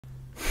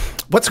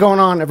What's going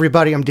on,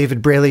 everybody? I'm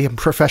David Brailey. I'm a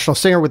professional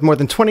singer with more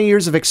than 20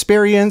 years of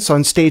experience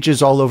on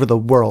stages all over the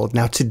world.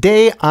 Now,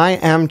 today I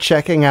am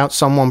checking out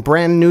someone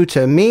brand new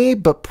to me,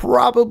 but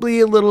probably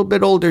a little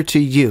bit older to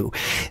you.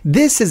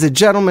 This is a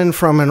gentleman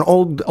from an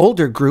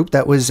older group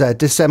that was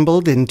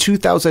dissembled in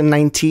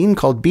 2019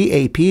 called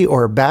BAP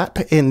or BAP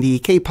in the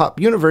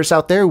K-pop universe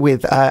out there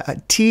with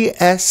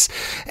TS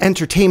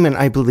Entertainment,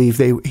 I believe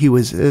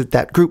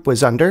that group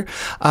was under.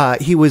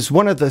 He was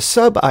one of the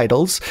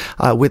sub-idols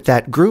with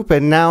that group,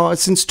 and now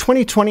since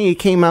 2020 he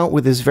came out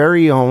with his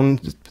very own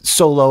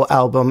solo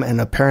album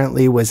and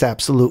apparently was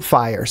absolute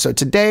fire. So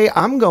today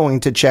I'm going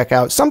to check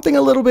out something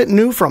a little bit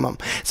new from him.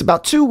 It's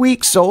about 2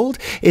 weeks old.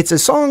 It's a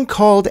song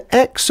called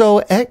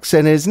X.O.X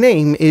and his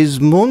name is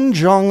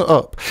Jong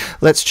Up.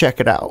 Let's check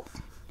it out.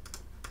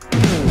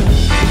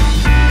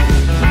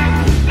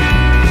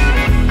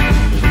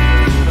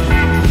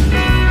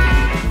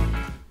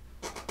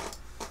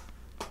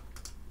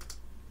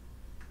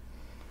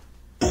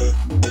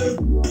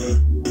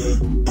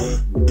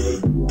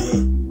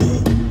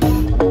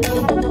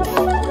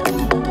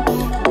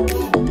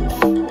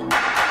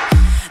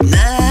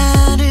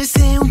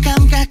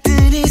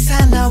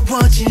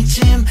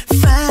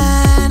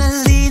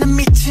 Finally, the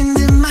meeting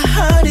in my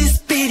heart is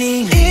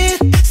beating.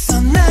 It's so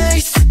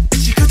nice.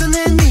 She got on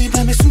any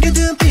밤에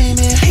숨겨둔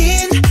비밀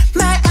in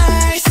my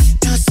eyes.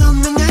 더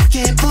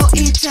선명하게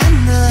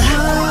보이잖아.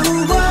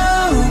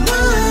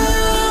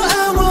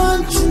 I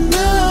want to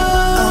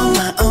know.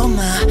 Oh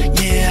my,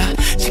 yeah.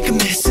 지금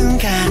이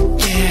순간,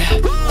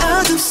 yeah.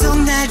 어둠 속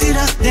날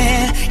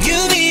들었대.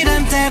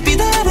 유일한 달빛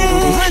아래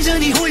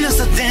완전히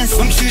홀려서 dance.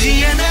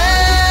 멈추지 않아.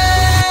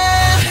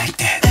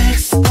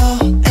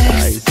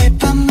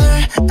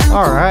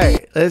 All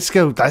right, let's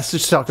go. Let's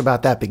just talk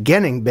about that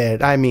beginning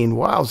bit. I mean,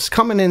 wow, it's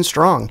coming in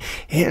strong,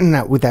 hitting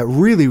that with that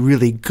really,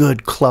 really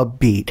good club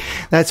beat.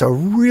 That's a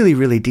really,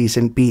 really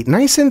decent beat.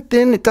 Nice and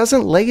thin. It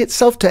doesn't lay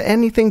itself to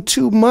anything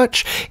too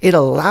much. It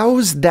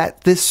allows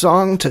this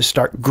song to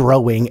start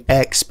growing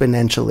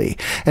exponentially.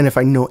 And if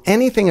I know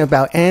anything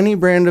about any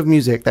brand of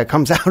music that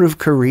comes out of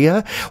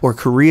Korea or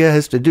Korea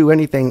has to do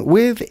anything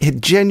with, it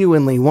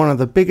genuinely one of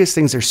the biggest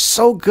things they're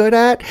so good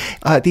at,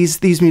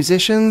 these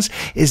musicians,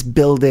 is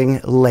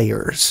building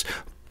layers,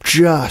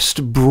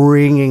 just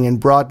bringing and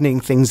broadening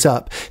things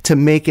up to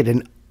make it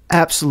an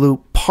absolute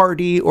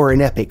party or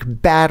an epic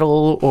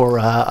battle or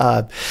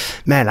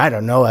man, I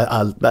don't know,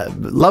 a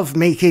love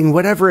making,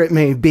 whatever it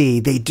may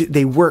be.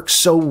 They work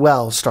so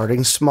well,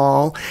 starting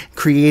small,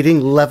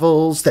 creating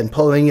levels, then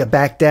pulling you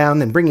back down,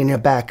 then bringing you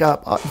back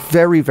up.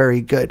 Very,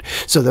 very good.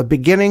 So the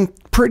beginning,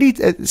 pretty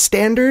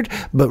standard,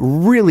 but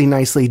really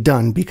nicely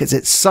done because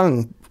it's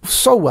sung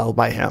so well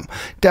by him.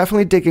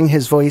 Definitely digging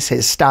his voice,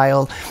 his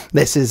style.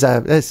 He's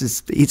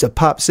a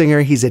pop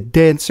singer, he's a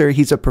dancer,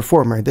 he's a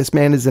performer. This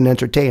man is an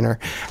entertainer,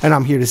 and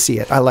I'm here to see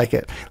it. I like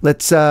it.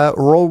 Let's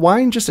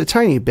rewind just a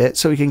tiny bit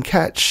so we can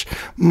catch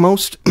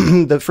most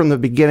from the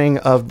beginning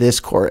of this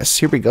chorus.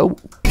 Here we go.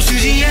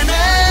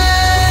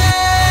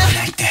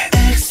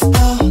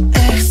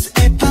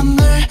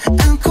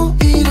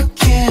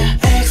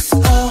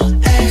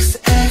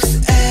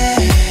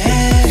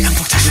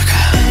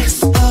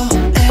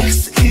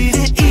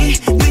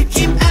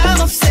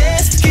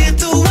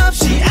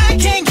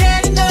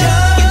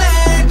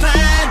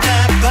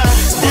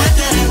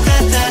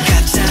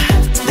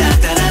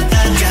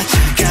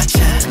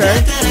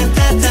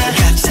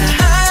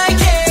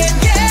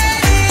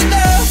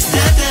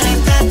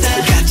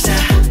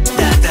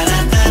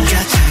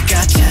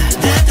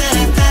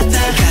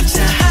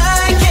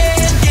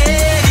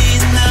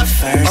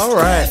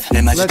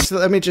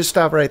 Let me just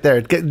stop right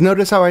there.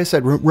 Notice how I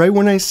said, right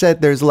when I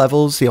said there's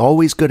levels, you're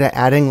always good at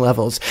adding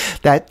levels.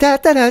 That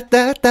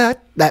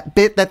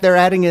bit that they're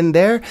adding in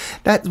there,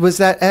 that was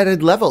that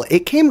added level.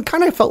 It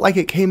kind of felt like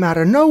it came out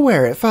of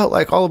nowhere. It felt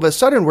like all of a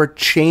sudden we're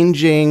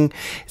changing.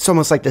 It's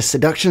almost like the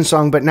seduction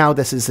song, but now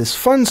this is this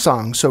fun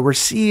song. So we're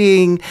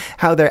seeing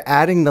how they're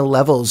adding the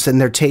levels and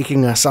they're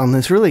taking us on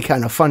this really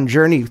kind of fun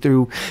journey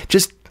through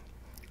just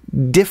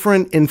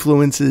different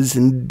influences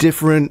and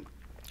different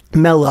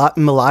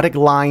melodic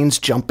lines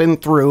jumping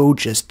through,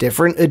 just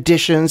different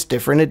additions,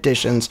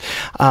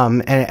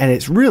 and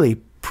it's really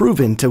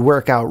proven to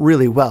work out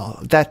really well.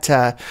 That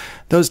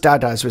those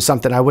dadas was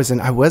something I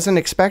wasn't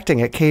expecting.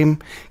 It came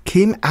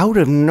out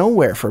of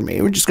nowhere for me.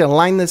 We're just gonna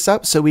line this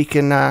up so we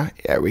can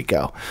there we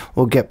go.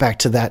 We'll get back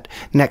to that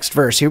next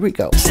verse. Here we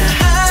go.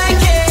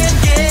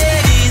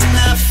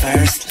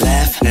 First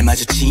left 날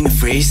마주치면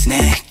freeze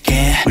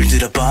내게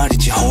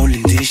물들어버리지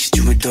홀린 듯이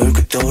줄을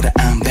돌고 돌아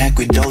I'm back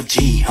with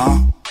OG,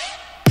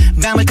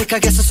 밤을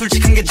택하겠어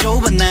솔직한 게 좋아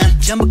난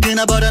전부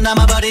끊어버려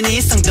남아버린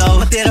이성도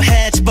멋대로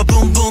해 짚어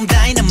boom boom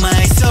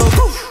dynamite so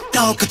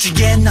더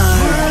커지게 널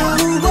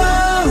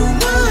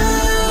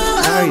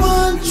I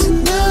want to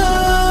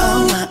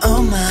know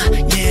oh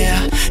my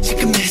yeah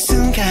지금 이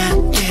순간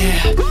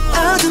yeah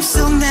어둠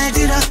속 날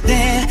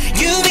들었대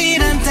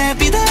유일한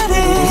달빛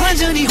아래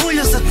완전히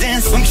홀려서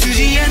dance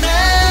멈추지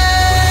않아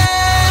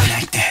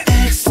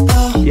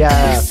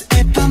Yeah.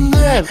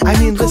 I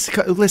mean,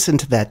 listen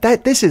to that.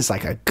 This is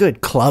like a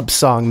good club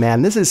song,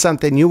 man. This is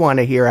something you want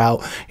to hear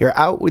out. You're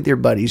out with your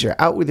buddies. You're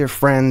out with your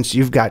friends.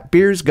 You've got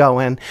beers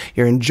going.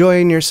 You're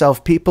enjoying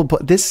yourself.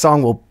 This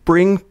song will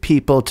bring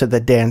people to the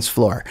dance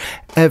floor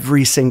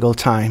every single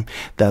time.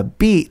 The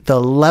beat, the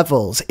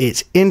levels,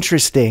 it's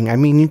interesting. I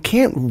mean, you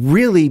can't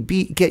really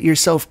get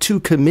yourself too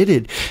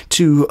committed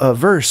to a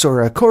verse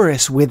or a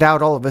chorus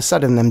without all of a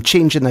sudden them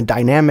changing the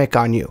dynamic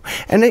on you.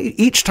 And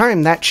each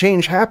time that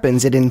change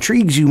happens, it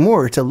intrigues you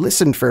more to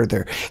listen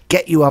further,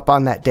 get you up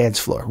on that dance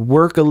floor,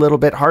 work a little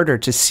bit harder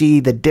to see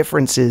the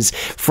differences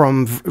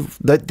from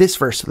this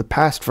verse to the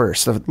past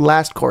verse, the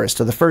last chorus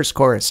to the first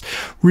chorus.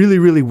 Really,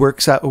 really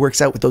works out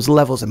with those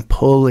levels and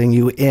pulling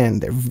you in.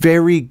 They're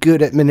very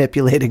good at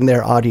manipulating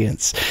their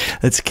audience.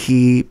 Let's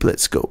go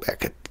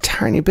back a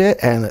tiny bit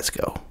and let's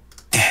go.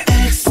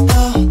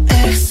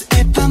 X.O.X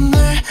밤을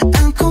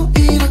안고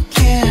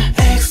이렇게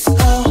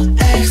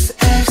X.O.X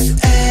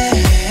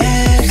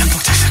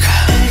한폭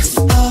다가가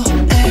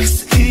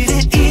X.O.X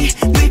그대 이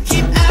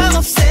느낌 I'm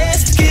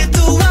obsessed 끝도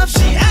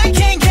없이 I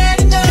can't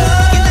get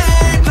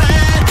enough 날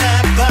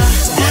바라봐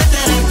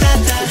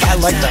I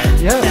like that.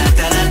 Yeah.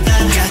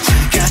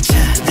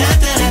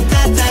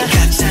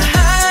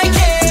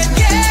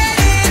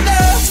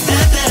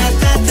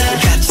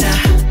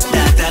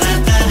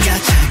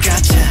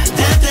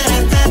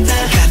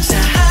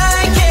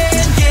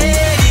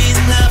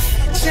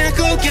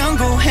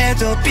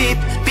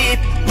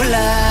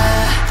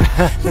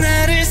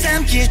 나를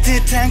삼킬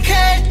듯한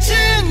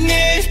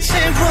갈증을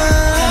채워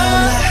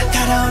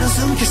달아오른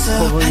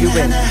숨결속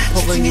하나하나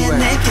집중해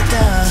내게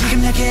더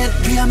지금 내게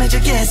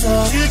위험해져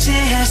계속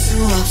주체할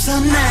수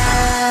없어 난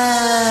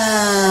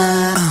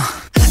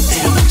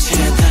때로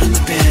뭉치려 다른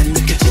눈빛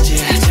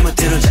느껴지지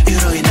제멋대로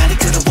자유로이 나를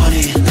끌어원해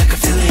Like a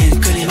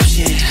feeling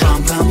끊임없이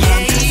Bum bum bum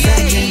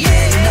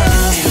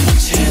때로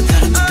뭉치려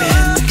다른 눈빛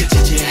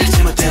느껴지지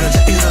제멋대로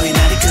자유로이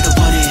나를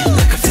끌어원해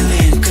Like a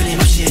feeling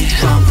끊임없이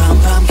Bum bum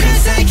bum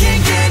Cause I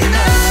can't get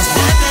enough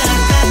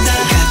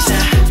gotcha gotcha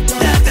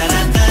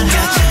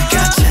gotcha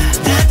gotcha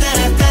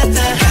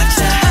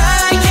I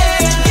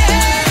can't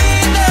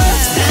get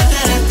enough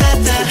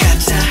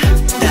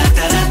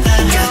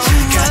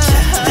gotcha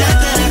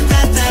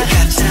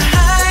gotcha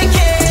I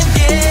can't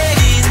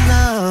get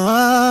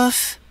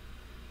enough.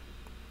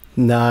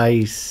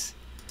 Nice.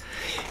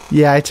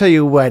 Yeah, I tell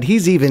you what,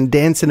 he's even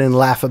dancing and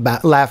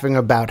laughing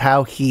about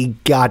how he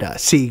got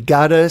us. He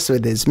got us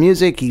with his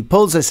music. He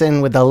pulls us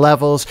in with the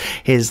levels,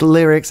 his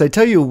lyrics. I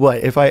tell you what,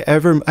 if I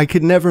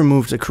could never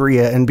move to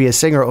Korea and be a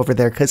singer over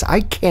there because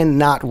I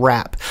cannot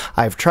rap.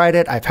 I've tried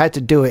it. I've had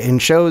to do it in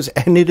shows,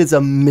 and it is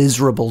a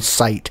miserable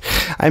sight.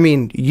 I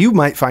mean, you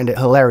might find it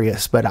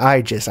hilarious, but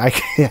I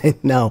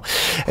can't. No,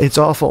 it's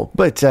awful.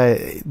 But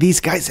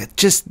these guys,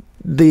 just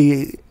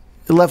the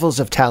levels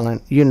of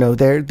talent, you know,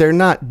 they're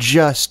not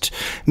just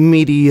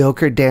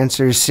mediocre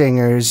dancers,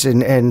 singers,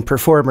 and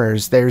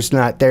performers. They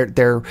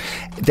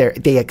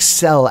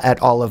excel at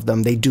all of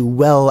them. They do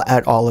well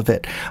at all of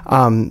it.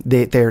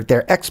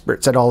 They're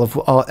experts at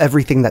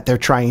everything that they're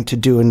trying to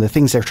do and the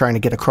things they're trying to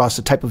get across,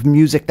 the type of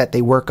music that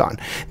they work on.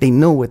 They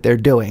know what they're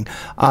doing,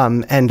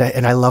 and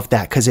I love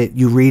that because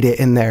you read it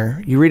in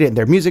their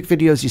music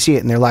videos, you see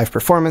it in their live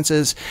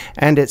performances,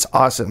 and it's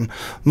awesome.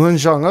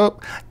 Jong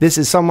Up, this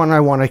is someone I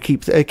want to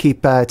keep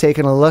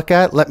taking a look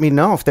at. Let me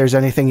know if there's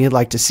anything you'd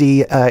like to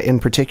see in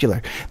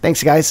particular.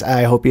 Thanks, guys.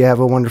 I hope you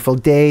have a wonderful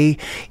day,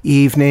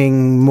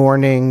 evening,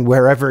 morning,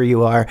 wherever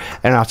you are,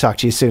 and I'll talk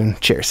to you soon.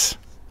 Cheers.